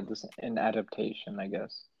like that, just an adaptation, I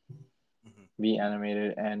guess, Hmm. be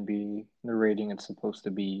animated and be the rating it's supposed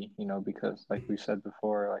to be, because like we said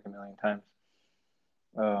before, like a million times,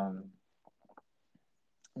 um,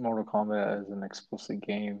 Mortal Kombat is an explicit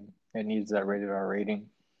game. It needs that rated R rating.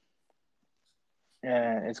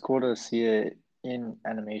 And it's cool to see it in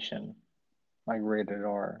animation, like rated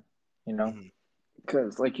R, you know? Hmm.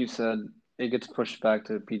 Because, like you said, it gets pushed back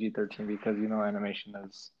to PG-13 because, animation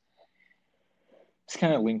is it's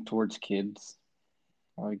kind of linked towards kids,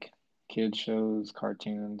 like kids shows,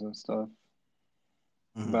 cartoons, and stuff.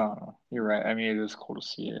 But Hmm. I don't know. You're right. I mean, it is cool to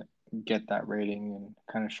see it get that rating and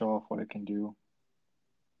kind of show off what it can do.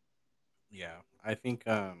 Yeah, I think.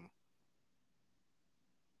 I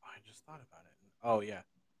just thought about it. Oh yeah.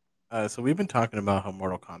 So we've been talking about how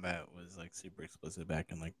Mortal Kombat was like super explicit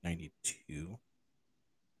back in like '92.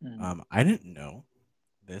 Mm. I didn't know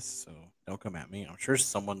this, so don't come at me. I'm sure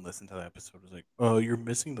someone listened to that episode was like, "Oh, you're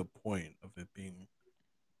missing the point of it being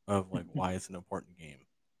of like why it's an important game."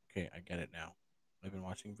 Okay, I get it now. I've been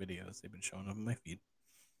watching videos; they've been showing up in my feed.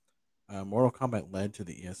 Mortal Kombat led to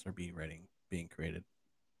the ESRB rating being created.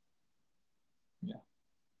 Yeah.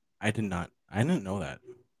 I did not. I didn't know that.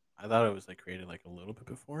 I thought it was like created like a little bit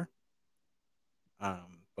before.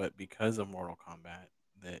 But because of Mortal Kombat,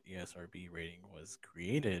 the ESRB rating was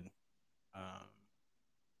created. Um,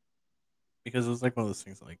 because it was like one of those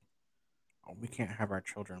things like, oh, we can't have our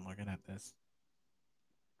children looking at this.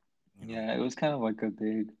 You know, Yeah, it was kind of like a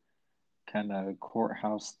big kind of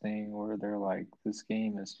courthouse thing where they're like, this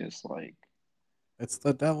game is just like it's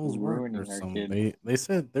the devil's work or ruining our some. kid. They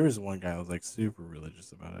said there was one guy who was like super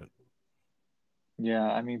religious about it.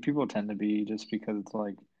 Yeah, I mean, people tend to be just because it's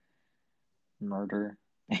like murder,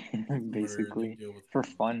 It's murder. They basically, deal with for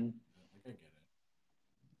violence. fun. Like I get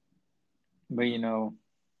it. But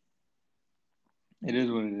it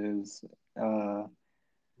is what it is. Uh,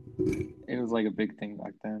 it was like a big thing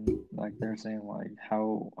back then. Like they're saying, like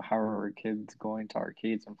how are kids going to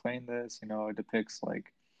arcades and playing this? It depicts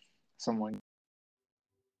like someone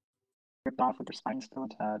ripped off with their spine still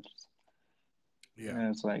attached, Yeah. and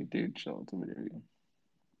it's like, dude, chill. It's a video game.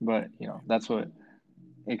 But Right. that's what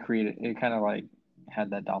it created. It kind of like had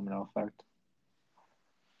that domino effect.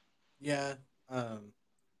 Yeah. Um.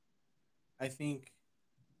 I think.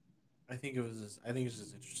 I think it was. I think it's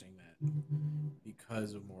just interesting that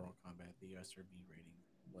because of Mortal Kombat, the USRB rating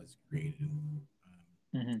was created,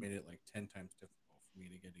 which Hmm. made it like 10 times difficult for me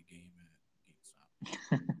to get a game at GameStop.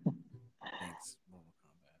 Thanks, Mortal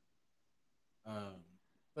Kombat.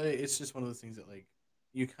 But it's just one of those things that like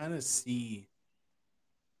you kind of see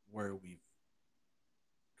where we've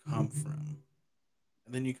come from,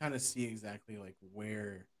 and then you kind of see exactly like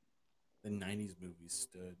where the '90s movies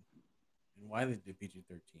stood and why they did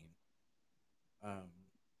PG-13. Um,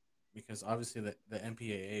 because obviously the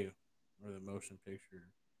MPAA or the Motion Picture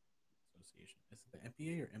Association is it the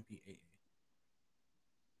MPA or MPAA?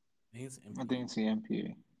 I think it's I think it's MPA. the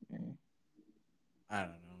MPA. Yeah. I don't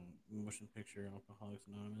know. Motion Picture Alcoholics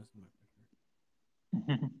Anonymous. I'm not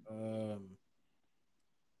quite sure.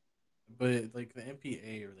 But like the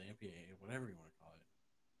MPA or the MPA, whatever you want to call it,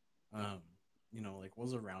 like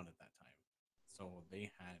was around at that time, so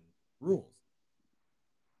they had rules.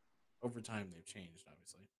 Over time, they've changed,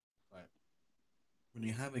 obviously, but when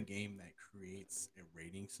you have a game that creates a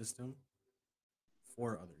rating system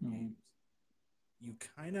for other Mhm. games, you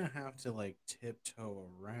kind of have to like tiptoe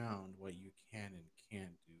around what you can and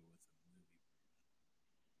can't do with a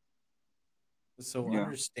movie. So Yeah.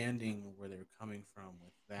 understanding where they're coming from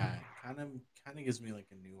with that kind of gives me like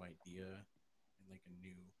a new idea and like a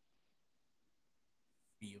new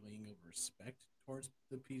feeling of respect towards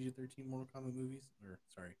the PG-13 Mortal Kombat movies, or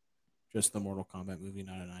sorry, just the Mortal Kombat movie,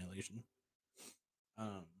 not Annihilation.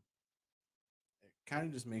 Um, it kind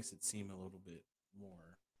of just makes it seem a little bit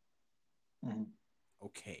more Mhm.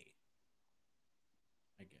 okay,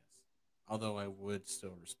 I guess. Although I would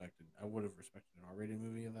still respect it, I would have respected an R-rated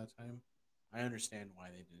movie at that time. I understand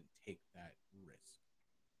why they didn't take that risk.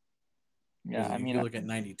 Yeah. Because I if mean, you look at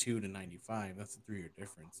 '92 to '95, that's a 3 year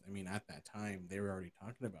difference. I mean, at that time, they were already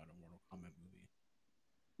talking about a Mortal Kombat movie.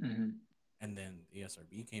 mhm. And then the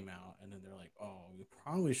ESRB came out, and then they're like, oh, we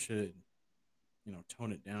probably should,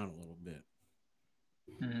 tone it down a little bit.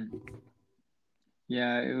 Mhm.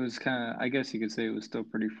 Yeah, it was kind of, I guess you could say it was still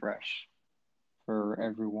pretty fresh for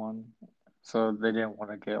everyone. So they didn't want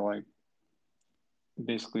to get like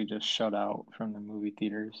basically just shut out from the movie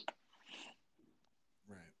theaters.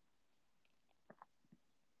 Right.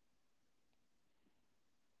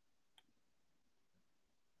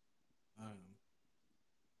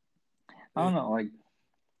 I don't know. Like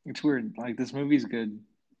it's weird. Like this movie's good,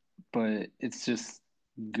 but it's just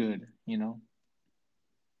good. You know,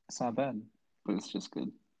 it's not Mhm. bad, but it's just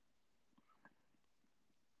good.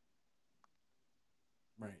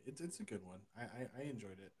 Right. It's a good one. I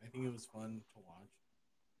enjoyed it. I think it was fun to watch.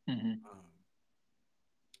 Hmm. Um,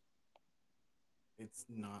 it's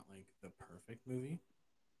not like the perfect movie,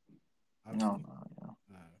 No, obviously, no, yeah.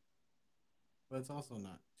 uh, but it's also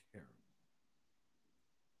not terrible.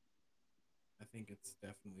 I think it's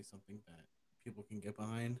definitely something that people can get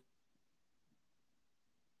behind.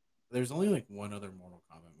 There's only like one other Mortal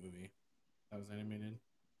Kombat movie that was animated,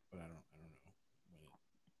 but I don't know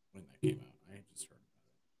when that came out. I just heard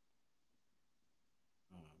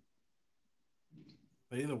about it.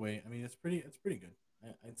 But either way, I mean it's pretty good.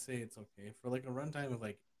 I'd say it's okay for like a runtime of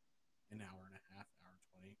like an hour and a half, hour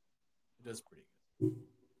 20. It does pretty good.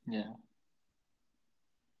 Yeah,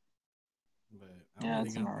 But I don't yeah, really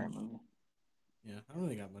it's an got alright much. movie. Yeah, I don't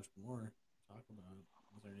really got much more to talk about.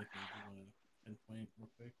 Is there anything you want to pinpoint real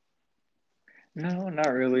quick? No,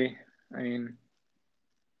 not really. I mean,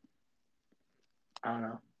 I don't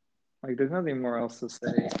know. Like, there's nothing more else to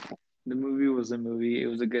say. The movie was a movie. It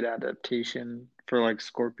was a good adaptation for like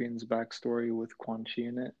Scorpion's backstory with Quan Chi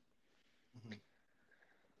in it.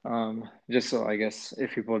 Hmm. Just so I guess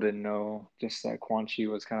if people didn't know, just that Quan Chi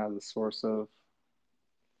was kind of the source of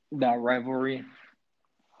that rivalry.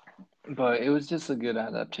 But it was just a good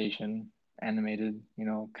adaptation, animated,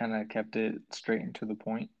 kind of kept it straight and to the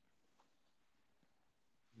point.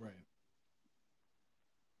 Right.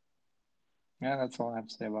 Yeah, that's all I have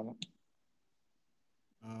to say about it.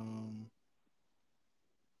 Um.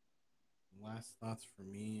 Last thoughts for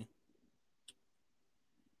me.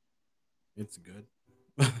 It's good.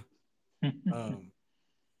 um.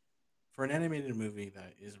 For an animated movie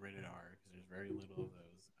that is rated R, because there's very little of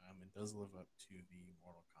those, it does live up to the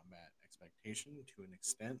Mortal Kombat expectation to an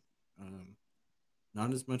extent. Um,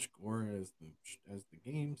 not as much gore as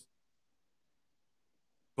the games,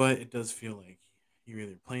 but it does feel like you're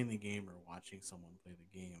either playing the game or watching someone play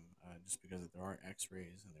the game. Just because there are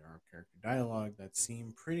X-rays and there are character dialogue that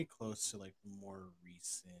seem pretty close to like the more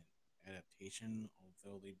recent adaptation,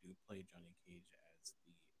 although they do play Johnny Cage as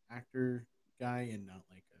the actor guy and not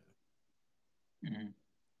like a Mhm.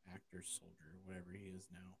 actor soldier, whatever he is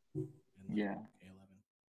now in like Yeah. K11.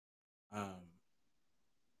 Um,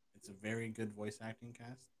 it's a very good voice acting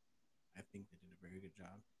cast. I think they did a very good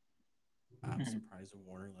job. I'm Mhm. surprised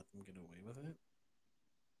Warner let them get away with it,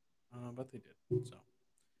 but they did. So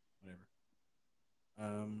whatever.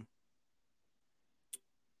 Um,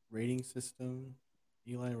 rating system,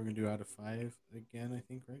 Eli. We're gonna do out of five again. I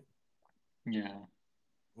think, right? Yeah.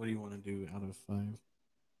 What do you want to do out of five?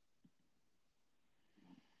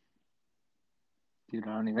 Dude,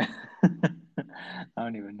 I don't even I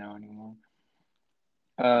don't even know anymore.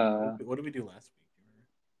 What, Uh what did we do last week? Do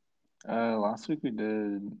you remember? last week we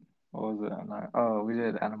did what was it? Oh, we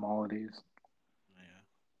did animalities. Oh, yeah.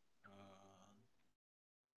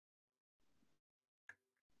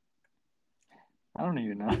 I don't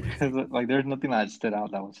even know What do you because think? like there's nothing that stood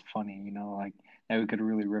out that was funny, like that we could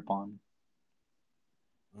really rip on.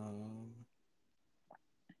 Um,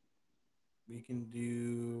 we can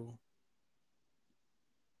do.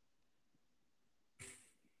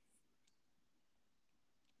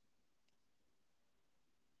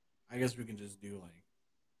 I guess we can just do like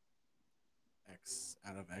X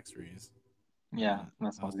out of X rays. Yeah, that That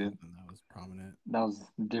was sounds good. something that was prominent. That was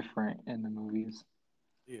different in the movies.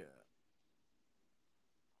 Yeah.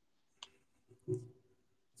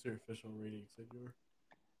 What's your official rating, Senor?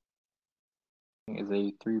 Is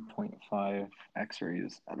a 3.5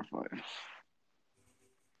 X-rays out of 5.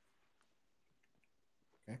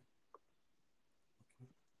 Okay. Okay.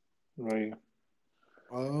 Right.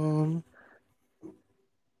 Um.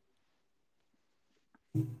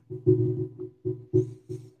 Hmm.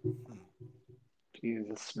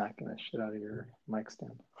 Jesus, smacking the shit out of your mic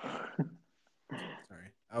stand.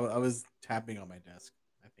 Sorry, I was tapping on my desk.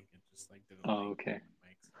 I think it just like didn't Oh, like okay. my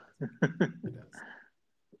mic sounds on my desk.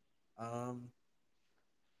 Um,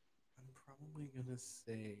 I'm probably gonna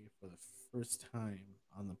say for the first time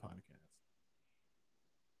on the podcast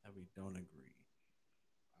that we don't agree.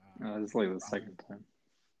 It's like the Probably second time.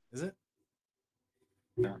 is it?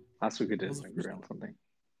 Yeah. Last week we What was didn't the agree first on one? something.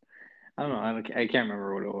 I don't know. I can't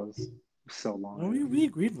remember what it was. It was so long No, we, ago. we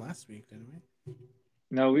agreed last week, didn't we?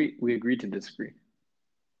 No, we agreed to disagree.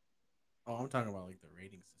 Oh, I'm talking about like the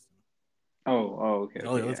rating system. Oh, okay, Because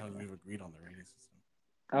all the okay, other yeah. times we've agreed on the rating system.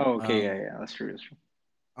 Oh, okay, yeah, Um, yeah. That's true. That's true.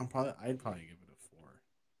 I'd probably give it a four.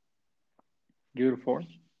 Give it a four.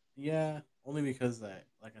 Yeah, only because that,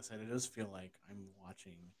 like I said, it does feel like I'm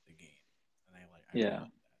watching the game. and I really Yeah. like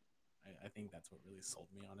that. I think that's what really sold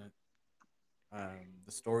me on it.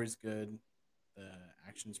 The story's good, the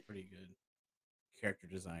action's pretty good, character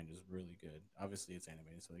design is really good. Obviously, it's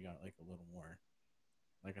animated, so they got like a little more.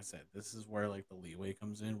 Like I said, this is where like the leeway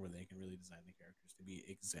comes in, where they can really design the characters to be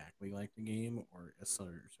exactly like the game or a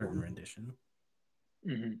certain rendition.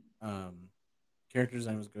 Hmm. Um, Character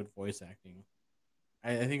design was good, voice acting.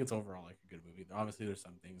 I think it's overall like a good movie. Obviously, there's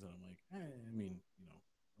some things that I'm like, I mean,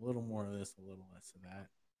 a little more of this, a little less of that.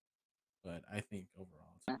 But I think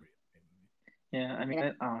overall, it's a pretty okay movie. Yeah, I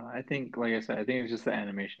mean, I think, like I said, I think it's just the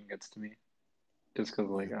animation gets to me. Just because,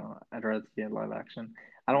 like, Yeah, I'd rather get live action.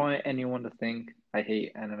 I don't want anyone to think I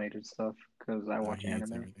hate animated stuff because I no, watch he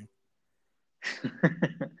hates anime. everything.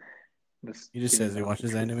 Just He just giving says he out the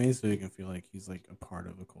watches truth. anime so he can feel like he's like a part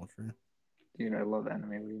of a culture. Dude, I love anime.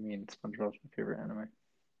 What do you mean? SpongeBob's my favorite anime.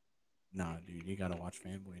 Nah, dude, you gotta watch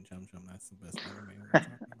Fanboy and Chum Chum. That's the best anime. What are you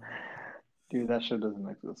talking about? Dude, that show doesn't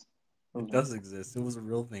exist. It Those are, does exist. It was a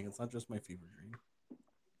real thing. It's not just my fever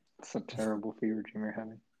it's a terrible fever dream you're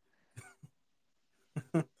having.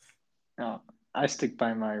 dream. No, I stick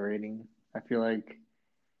by my rating. I feel like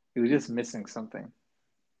it was just missing something.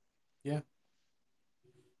 Yeah,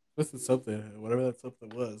 this is something. Whatever that something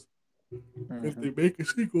was. If Hmm. they make a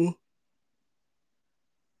sequel,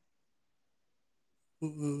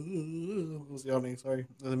 what's the name? Sorry,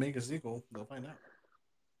 if they make a sequel, they'll find out.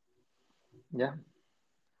 Yeah.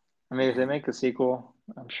 I mean, if they Um, make a sequel,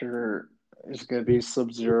 I'm sure it's gonna be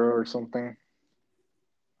Sub Zero or something.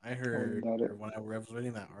 I I wouldn't heard, doubt it. or when I was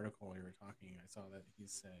reading that article while you were talking, I saw that he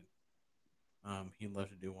said he'd love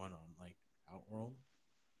to do one on like Outworld,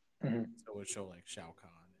 Hmm. so it would show like Shao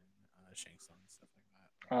Kahn and Shang Tsung and stuff like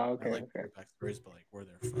that. Oh, Not okay, like okay. their backstories, but like where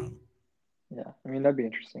they're from. Yeah, I mean that'd be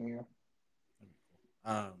interesting. Yeah.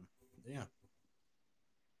 That'd be cool. Yeah.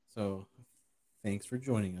 So, thanks for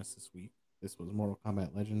joining us this week. This was Mortal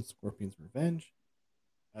Kombat Legends: Scorpion's Revenge.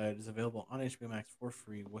 It is available on HBO Max for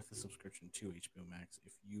free with a subscription to HBO Max.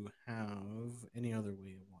 If you have any other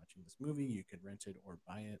way of watching this movie, you can rent it or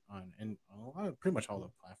buy it on a lot of, pretty much all the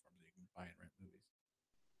platforms that you can buy and rent movies.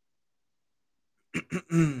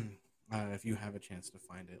 If you have a chance to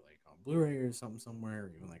find it like on Blu-ray or something somewhere,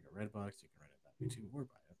 or even like a Redbox, you can rent it that way too, or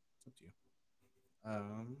buy it. It's up to you.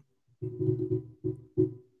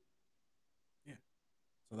 Yeah.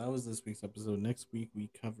 So that was this week's episode. Next week we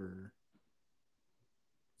cover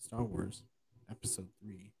Star Wars Episode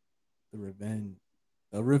 3, The Revenge.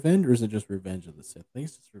 The Revenge, or is it just Revenge of the Sith? I think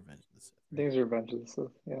it's just Revenge of the Sith, right? Things are Revenge of the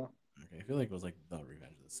Sith. Yeah. Okay, I feel like it was like The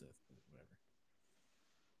Revenge of the Sith, but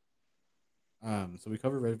whatever. So we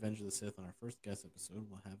cover Revenge of the Sith on our first guest episode.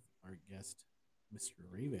 We'll have our guest, Mr.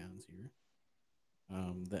 Rayvans, here.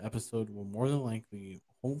 The episode will more than likely,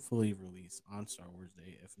 hopefully, release on Star Wars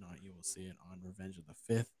Day. If not, you will see it on Revenge of the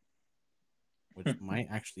Fifth, which might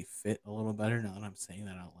actually fit a little better now that I'm saying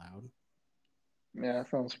that out loud. Yeah, that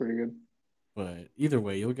sounds pretty good. But either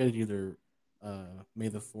way, you'll get it either May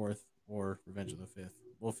the 4th or Revenge of the 5th.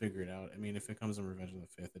 We'll figure it out. I mean, if it comes in Revenge of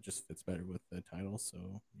the 5th, it just fits better with the title.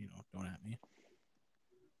 So, don't at me.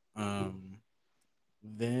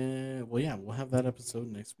 Then, well, yeah, we'll have that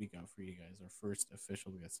episode next week out for you guys. Our first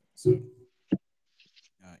official guest episode.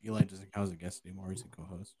 Eli doesn't count as a guest anymore. He's a co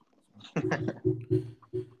host.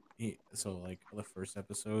 So like the first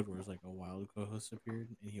episode where it was like a wild co-host appeared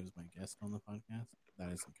and he was my guest on the podcast, that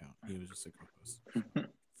doesn't count. He was just a co-host. So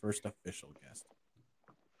first official guest.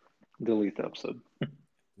 Delete the episode.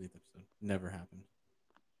 Delete the episode. Never happened.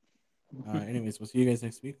 Anyways, we'll see you guys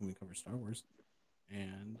next week when we cover Star Wars.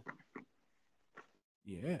 And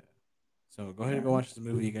yeah. So go ahead and go watch this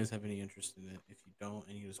movie. You guys have any interest in it? If you don't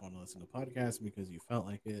and you just want to listen to the podcast because you felt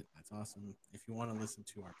like it, that's awesome. If you want to listen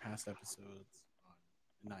to our past episodes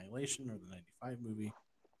on Annihilation or the 95 movie,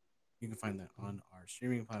 you can find that on our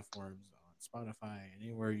streaming platforms, on Spotify,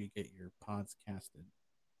 anywhere you get your pods casted.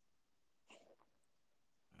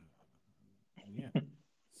 Yeah.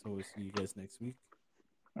 So we'll see you guys next week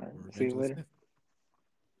All right. for See Revenge you of the later. Sith.